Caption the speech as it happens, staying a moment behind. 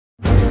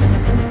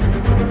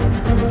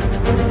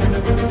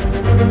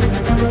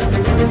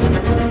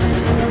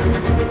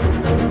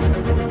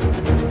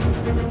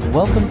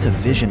Welcome to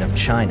Vision of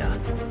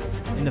China.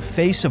 In the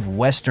face of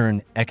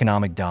Western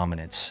economic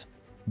dominance,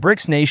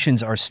 BRICS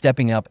nations are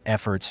stepping up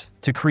efforts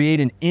to create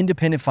an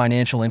independent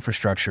financial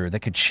infrastructure that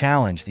could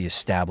challenge the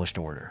established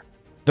order.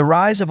 The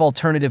rise of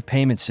alternative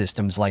payment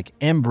systems like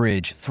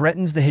mBridge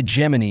threatens the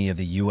hegemony of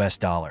the US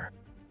dollar,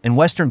 and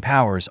Western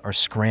powers are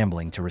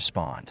scrambling to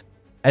respond.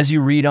 As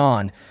you read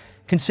on,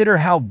 consider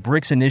how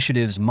BRICS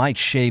initiatives might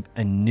shape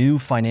a new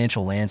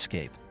financial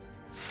landscape,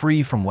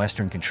 free from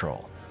Western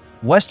control.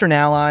 Western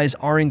allies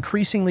are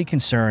increasingly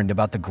concerned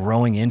about the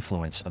growing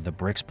influence of the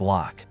BRICS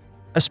bloc,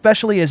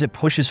 especially as it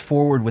pushes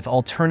forward with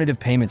alternative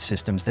payment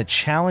systems that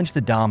challenge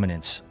the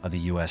dominance of the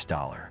US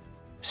dollar.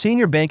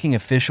 Senior banking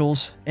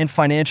officials and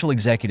financial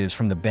executives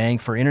from the Bank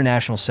for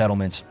International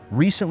Settlements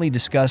recently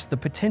discussed the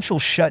potential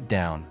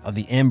shutdown of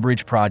the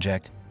mBridge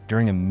project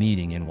during a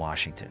meeting in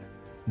Washington.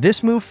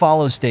 This move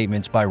follows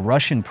statements by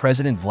Russian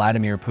President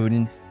Vladimir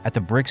Putin at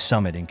the BRICS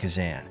summit in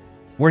Kazan,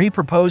 where he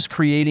proposed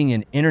creating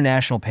an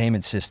international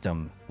payment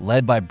system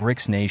led by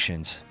BRICS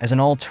nations as an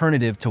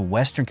alternative to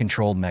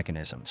Western-controlled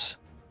mechanisms.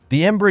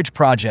 The mBridge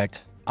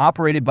project,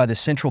 operated by the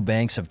central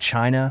banks of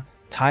China,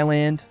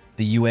 Thailand,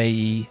 the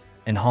UAE,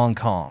 and Hong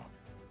Kong,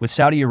 with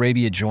Saudi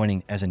Arabia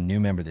joining as a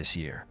new member this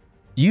year,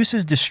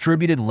 uses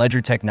distributed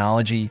ledger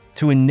technology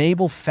to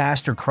enable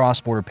faster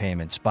cross-border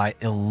payments by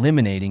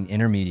eliminating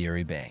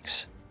intermediary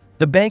banks.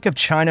 The Bank of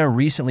China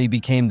recently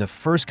became the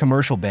first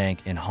commercial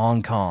bank in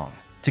Hong Kong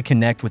to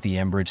connect with the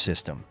mBridge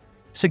system,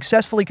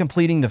 successfully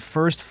completing the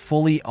first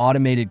fully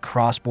automated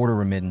cross-border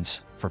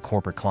remittance for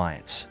corporate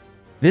clients.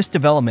 This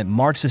development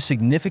marks a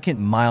significant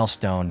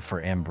milestone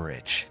for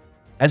mBridge,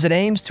 as it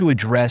aims to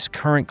address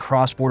current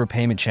cross-border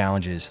payment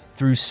challenges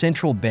through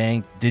central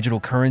bank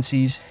digital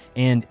currencies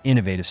and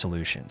innovative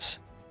solutions.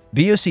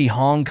 BOC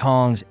Hong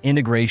Kong's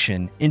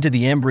integration into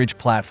the mBridge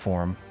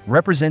platform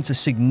represents a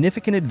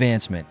significant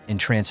advancement in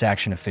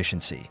transaction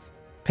efficiency,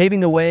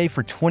 paving the way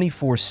for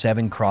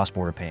 24/7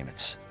 cross-border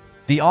payments.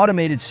 The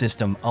automated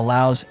system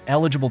allows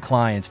eligible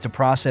clients to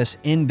process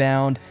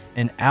inbound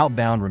and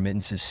outbound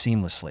remittances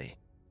seamlessly,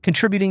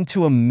 contributing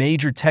to a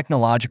major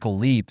technological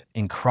leap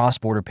in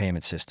cross-border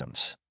payment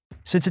systems.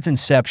 Since its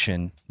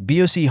inception,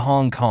 BOC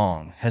Hong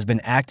Kong has been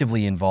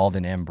actively involved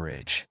in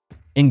mBridge,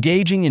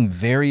 engaging in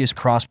various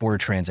cross-border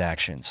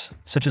transactions,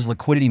 such as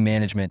liquidity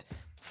management,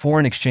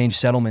 foreign exchange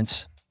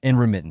settlements, and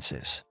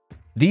remittances.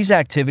 These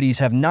activities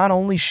have not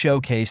only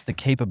showcased the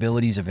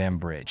capabilities of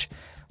mBridge,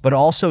 but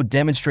also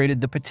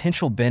demonstrated the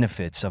potential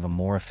benefits of a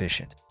more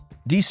efficient,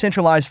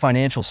 decentralized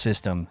financial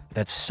system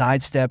that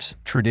sidesteps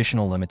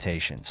traditional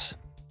limitations.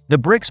 The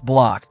BRICS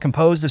bloc,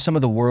 composed of some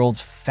of the world's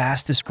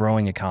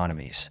fastest-growing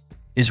economies,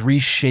 is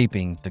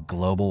reshaping the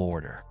global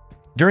order.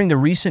 During the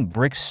recent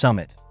BRICS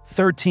summit,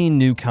 13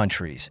 new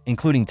countries,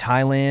 including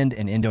Thailand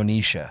and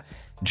Indonesia,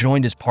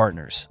 joined as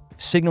partners,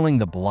 signaling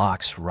the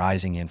bloc's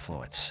rising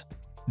influence.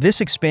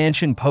 This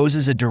expansion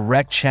poses a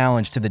direct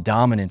challenge to the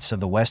dominance of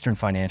the Western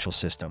financial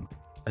system,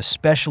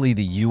 especially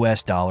the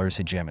US dollar's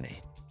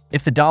hegemony.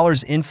 If the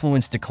dollar's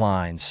influence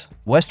declines,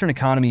 Western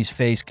economies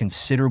face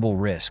considerable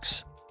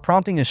risks,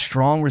 prompting a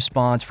strong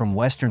response from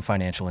Western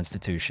financial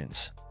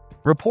institutions.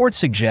 Reports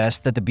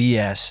suggest that the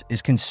BS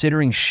is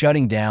considering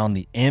shutting down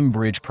the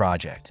mBridge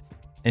project,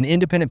 an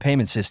independent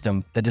payment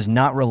system that does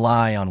not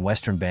rely on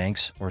Western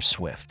banks or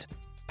SWIFT.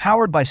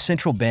 Powered by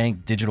central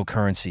bank digital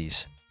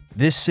currencies,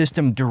 this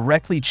system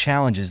directly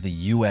challenges the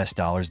US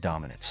dollar's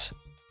dominance.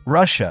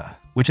 Russia,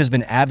 which has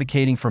been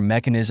advocating for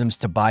mechanisms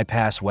to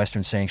bypass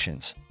Western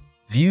sanctions,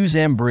 views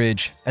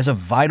mBridge as a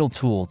vital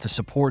tool to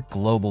support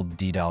global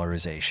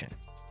de-dollarization.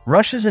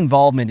 Russia's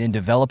involvement in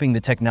developing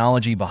the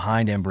technology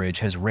behind mBridge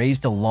has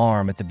raised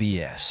alarm at the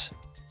BS,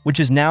 which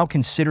is now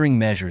considering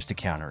measures to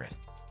counter it.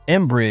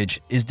 mBridge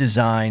is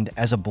designed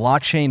as a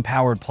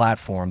blockchain-powered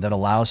platform that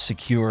allows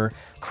secure,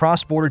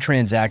 cross-border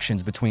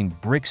transactions between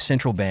BRICS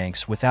central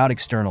banks without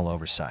external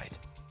oversight.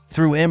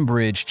 Through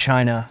mBridge,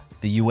 China,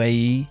 the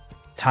UAE,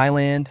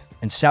 Thailand,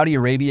 and Saudi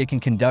Arabia can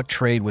conduct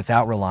trade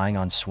without relying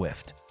on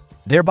SWIFT,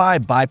 thereby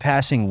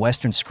bypassing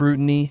Western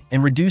scrutiny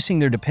and reducing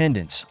their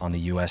dependence on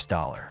the US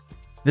dollar.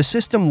 The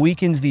system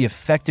weakens the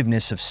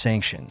effectiveness of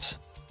sanctions,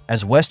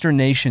 as Western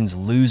nations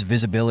lose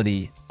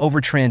visibility over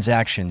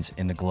transactions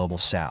in the global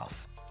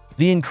South.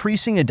 The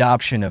increasing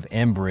adoption of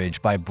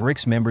mBridge by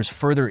BRICS members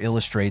further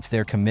illustrates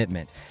their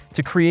commitment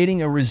to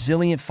creating a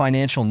resilient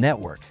financial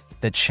network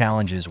that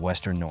challenges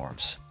Western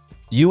norms.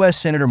 U.S.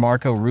 Senator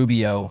Marco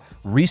Rubio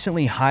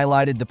recently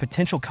highlighted the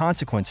potential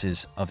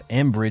consequences of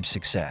mBridge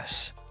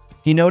success.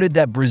 He noted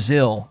that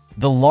Brazil,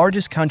 the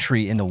largest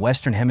country in the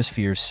Western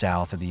Hemisphere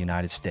south of the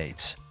United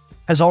States,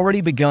 has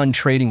already begun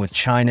trading with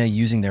China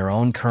using their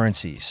own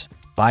currencies,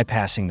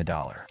 bypassing the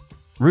dollar.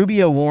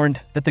 Rubio warned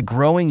that the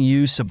growing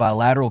use of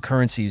bilateral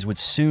currencies would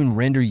soon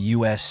render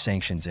U.S.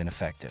 sanctions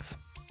ineffective.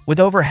 With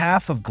over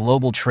half of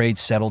global trade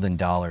settled in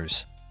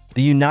dollars,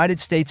 the United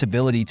States'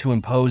 ability to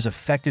impose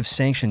effective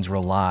sanctions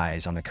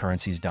relies on the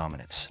currency's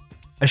dominance.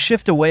 A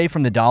shift away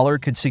from the dollar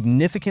could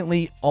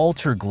significantly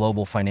alter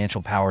global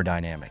financial power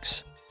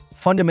dynamics,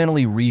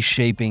 fundamentally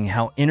reshaping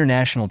how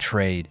international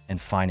trade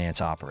and finance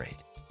operate.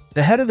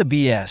 The head of the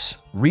BS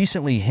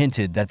recently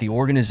hinted that the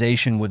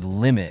organization would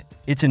limit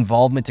its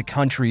involvement to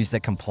countries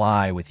that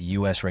comply with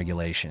U.S.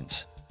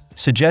 regulations,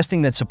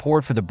 suggesting that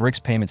support for the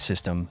BRICS payment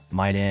system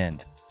might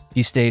end.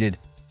 He stated,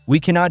 "We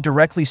cannot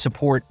directly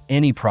support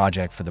any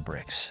project for the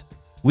BRICS.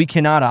 We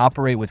cannot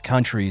operate with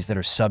countries that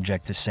are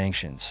subject to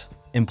sanctions,"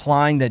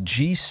 implying that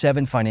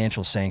G7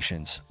 financial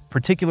sanctions,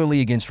 particularly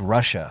against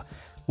Russia,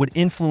 would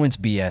influence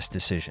BS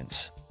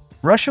decisions.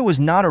 Russia was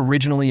not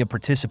originally a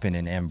participant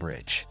in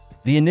mBridge.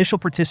 The initial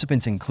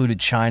participants included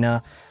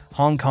China,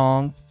 Hong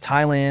Kong,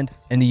 Thailand,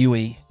 and the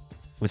UAE,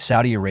 with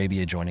Saudi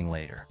Arabia joining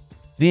later.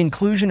 The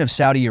inclusion of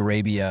Saudi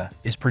Arabia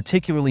is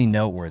particularly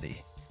noteworthy,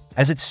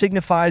 as it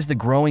signifies the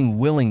growing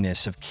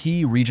willingness of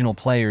key regional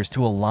players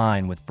to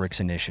align with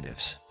BRICS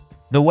initiatives.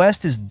 The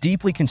West is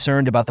deeply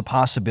concerned about the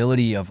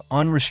possibility of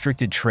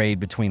unrestricted trade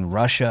between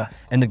Russia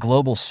and the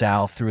global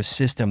South through a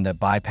system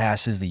that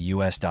bypasses the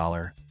US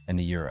dollar and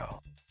the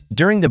euro.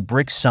 During the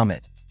BRICS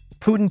summit,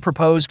 Putin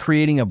proposed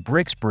creating a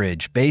BRICS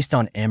bridge based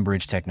on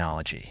mBridge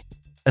technology,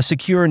 a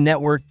secure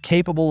network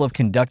capable of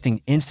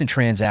conducting instant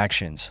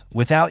transactions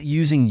without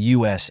using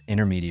U.S.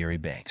 intermediary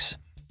banks.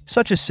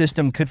 Such a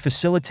system could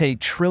facilitate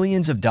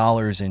trillions of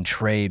dollars in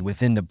trade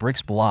within the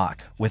BRICS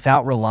bloc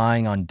without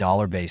relying on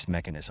dollar-based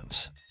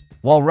mechanisms.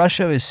 While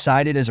Russia is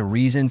cited as a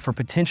reason for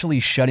potentially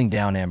shutting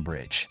down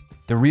mBridge,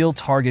 the real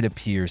target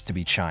appears to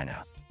be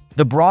China.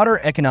 The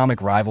broader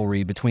economic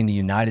rivalry between the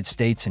United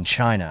States and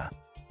China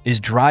is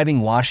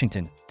driving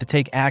Washington to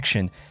take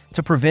action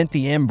to prevent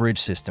the mBridge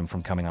system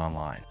from coming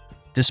online.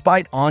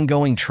 Despite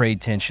ongoing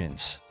trade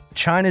tensions,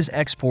 China's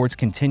exports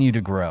continue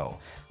to grow,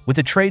 with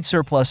a trade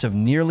surplus of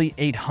nearly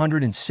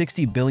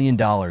 $860 billion in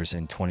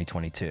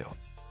 2022.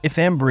 If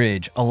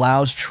mBridge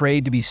allows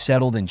trade to be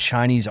settled in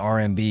Chinese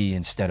RMB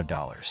instead of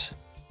dollars,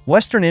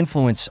 Western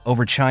influence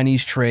over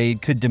Chinese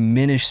trade could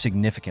diminish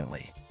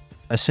significantly,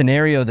 a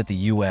scenario that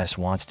the U.S.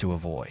 wants to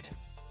avoid.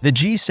 The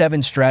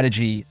G7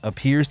 strategy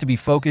appears to be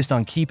focused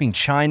on keeping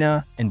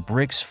China and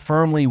BRICS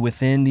firmly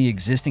within the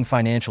existing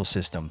financial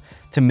system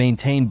to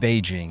maintain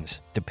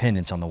Beijing's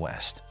dependence on the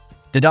West.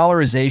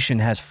 De-Dollarization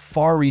has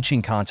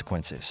far-reaching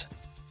consequences.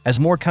 As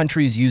more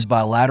countries use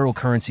bilateral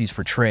currencies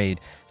for trade,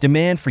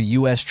 demand for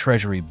U.S.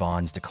 Treasury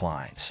bonds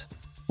declines.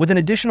 With an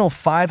additional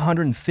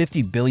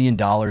 $550 billion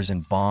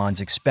in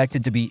bonds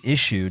expected to be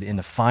issued in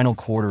the final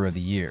quarter of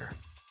the year,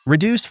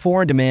 reduced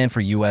foreign demand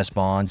for U.S.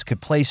 bonds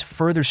could place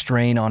further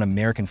strain on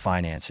American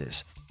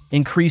finances,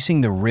 increasing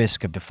the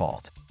risk of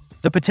default.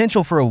 The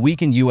potential for a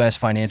weakened U.S.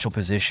 financial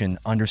position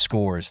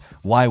underscores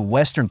why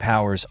Western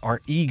powers are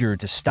eager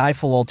to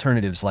stifle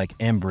alternatives like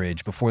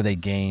mBridge before they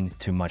gain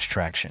too much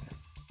traction.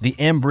 The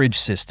mBridge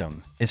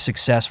system, if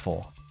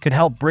successful, could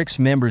help BRICS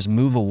members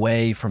move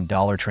away from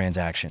dollar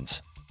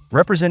transactions,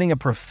 representing a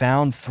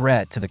profound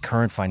threat to the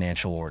current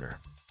financial order.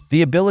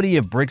 The ability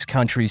of BRICS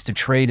countries to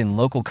trade in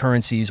local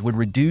currencies would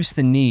reduce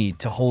the need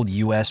to hold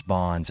U.S.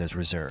 bonds as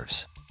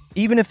reserves.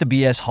 Even if the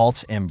BS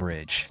halts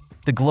mBridge,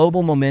 the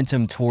global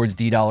momentum towards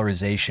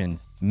de-dollarization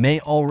may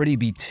already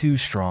be too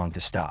strong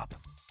to stop.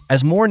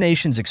 As more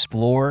nations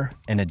explore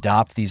and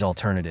adopt these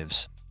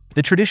alternatives,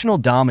 the traditional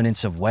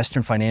dominance of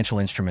Western financial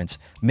instruments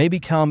may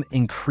become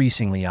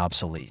increasingly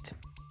obsolete.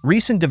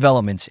 Recent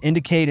developments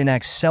indicate an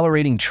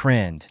accelerating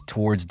trend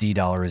towards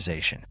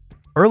de-dollarization.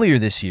 Earlier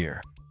this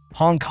year,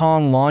 Hong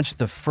Kong launched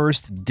the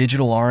first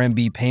digital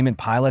RMB payment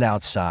pilot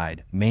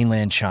outside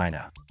mainland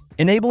China,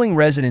 enabling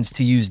residents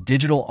to use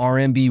digital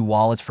RMB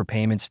wallets for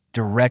payments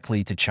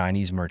directly to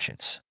Chinese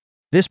merchants.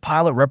 This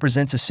pilot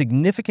represents a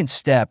significant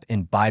step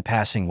in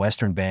bypassing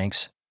Western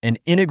banks and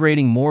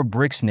integrating more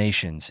BRICS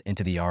nations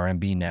into the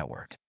RMB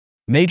network.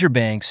 Major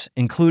banks,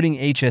 including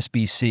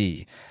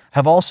HSBC,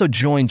 have also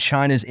joined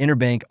China's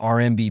interbank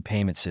RMB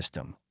payment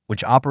system,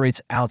 which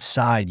operates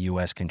outside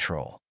U.S.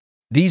 control.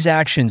 These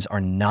actions are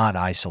not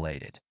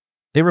isolated.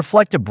 They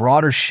reflect a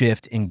broader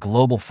shift in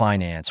global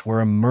finance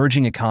where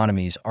emerging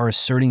economies are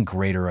asserting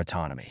greater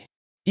autonomy.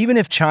 Even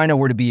if China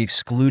were to be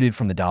excluded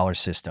from the dollar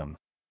system,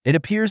 it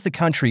appears the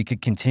country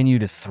could continue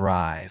to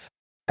thrive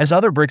as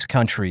other BRICS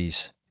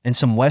countries and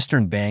some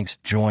Western banks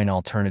join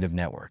alternative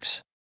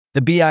networks.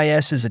 The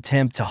BIS's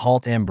attempt to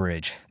halt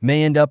mBridge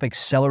may end up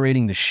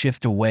accelerating the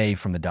shift away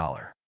from the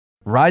dollar.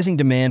 Rising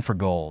demand for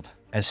gold,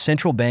 as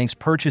central banks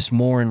purchase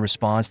more in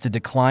response to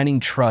declining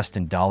trust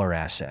in dollar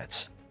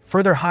assets,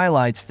 further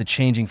highlights the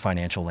changing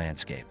financial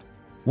landscape.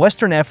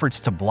 Western efforts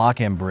to block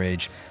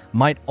mBridge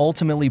might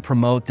ultimately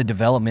promote the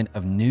development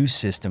of new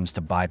systems to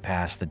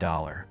bypass the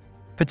dollar,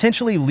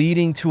 potentially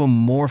leading to a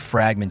more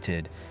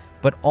fragmented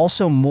but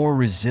also more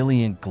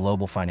resilient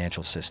global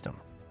financial system.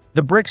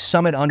 The BRICS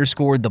summit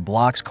underscored the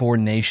bloc's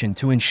coordination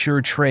to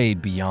ensure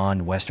trade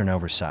beyond Western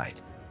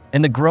oversight,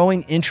 and the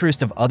growing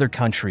interest of other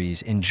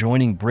countries in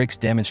joining BRICS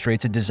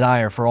demonstrates a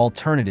desire for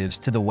alternatives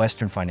to the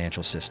Western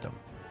financial system.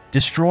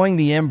 Destroying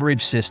the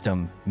mBridge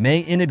system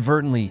may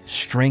inadvertently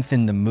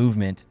strengthen the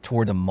movement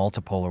toward a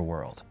multipolar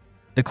world.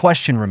 The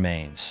question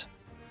remains,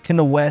 can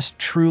the West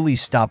truly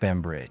stop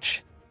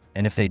mBridge?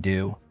 And if they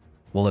do,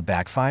 will it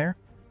backfire?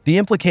 The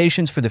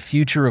implications for the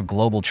future of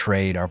global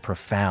trade are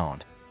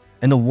profound,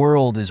 and the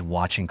world is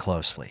watching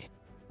closely.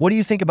 What do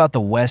you think about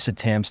the West's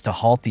attempts to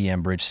halt the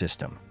mBridge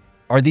system?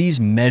 Are these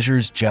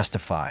measures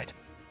justified,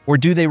 or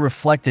do they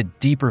reflect a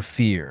deeper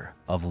fear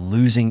of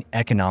losing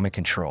economic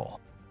control?